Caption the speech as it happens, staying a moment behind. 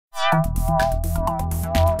An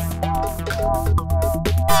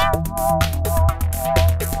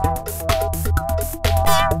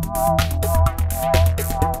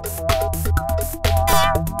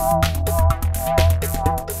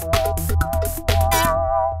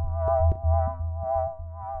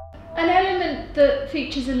element that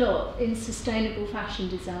features a lot in sustainable fashion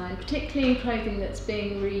design, particularly in clothing that's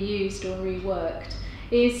being reused or reworked,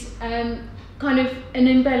 is kind of an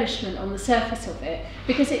embellishment on the surface of it,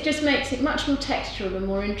 because it just makes it much more textural and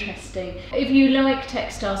more interesting. If you like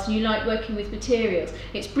textiles and you like working with materials,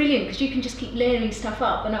 it's brilliant because you can just keep layering stuff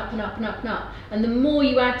up and up and up and up and up, and the more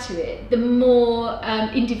you add to it, the more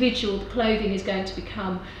individual the clothing is going to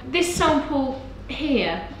become. This sample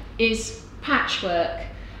here is patchwork,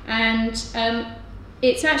 and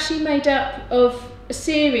it's actually made up of a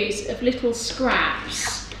series of little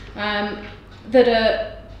scraps that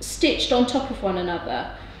are stitched on top of one another,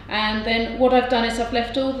 and then what I've done is I've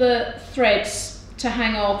left all the threads to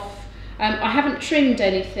hang off. I haven't trimmed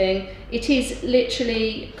anything. It is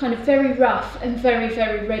literally kind of very rough and very,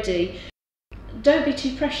 very ready. Don't be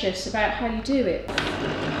too precious about how you do it.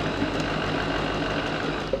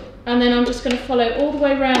 And then I'm just going to follow all the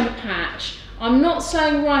way around the patch. I'm not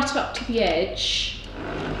sewing right up to the edge.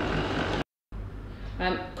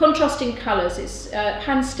 Contrasting colours,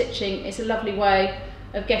 hand stitching is a lovely way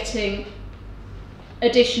of getting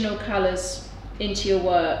additional colours into your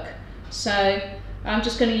work. So I'm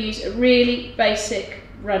just going to use a really basic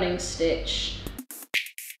running stitch.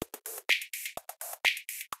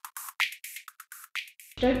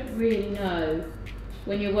 You don't really know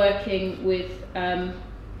when you're working with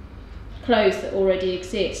clothes that already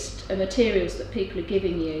exist and materials that people are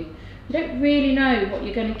giving you. You don't really know what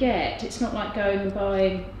you're going to get. It's not like going and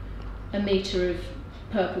buying a metre of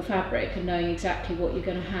purple fabric and knowing exactly what you're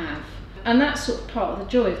going to have. And that's sort of part of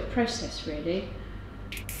the joy of the process, really.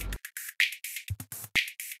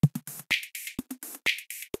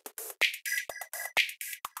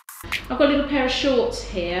 I've got a little pair of shorts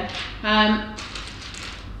here. I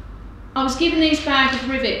was given these bag of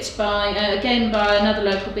rivets again by another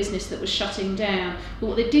local business that was shutting down, but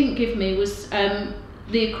what they didn't give me was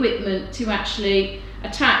the equipment to actually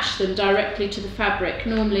attach them directly to the fabric.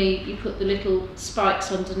 Normally you put the little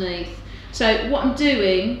spikes underneath. So what I'm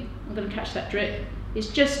doing, I'm going to catch that drip, is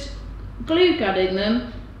just glue gunning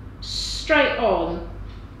them straight on,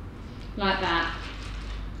 like that.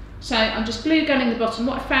 So I'm just glue gunning the bottom.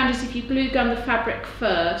 What I found is if you glue gun the fabric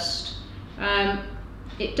first,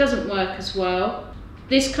 it doesn't work as well.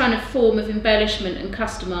 This kind of form of embellishment and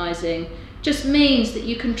customising just means that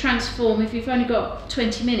you can transform. If you've only got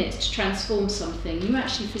 20 minutes to transform something, you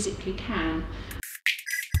actually physically can.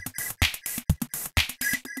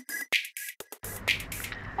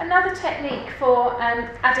 Another technique for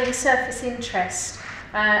adding surface interest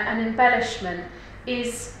and embellishment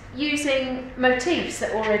is using motifs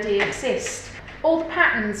that already exist. All the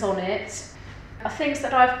patterns on it are things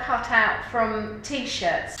that I've cut out from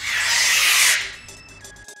t-shirts.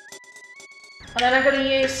 And then I'm going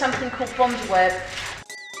to use something called bond web.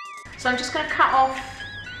 So I'm just going to cut off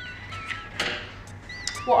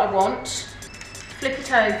what I want, flip it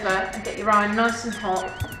over and get your iron nice and hot,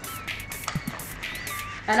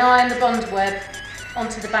 and iron the bond web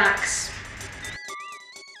onto the backs.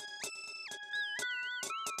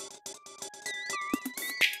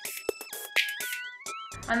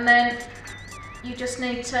 And then you just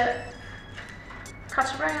need to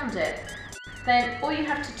cut around it. Then all you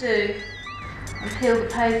have to do is peel the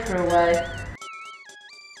paper away.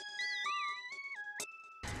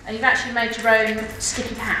 And you've actually made your own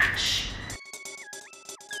sticky patch.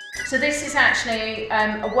 So this is actually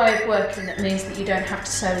a way of working that means that you don't have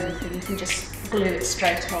to sew anything, you can just glue it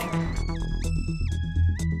straight on.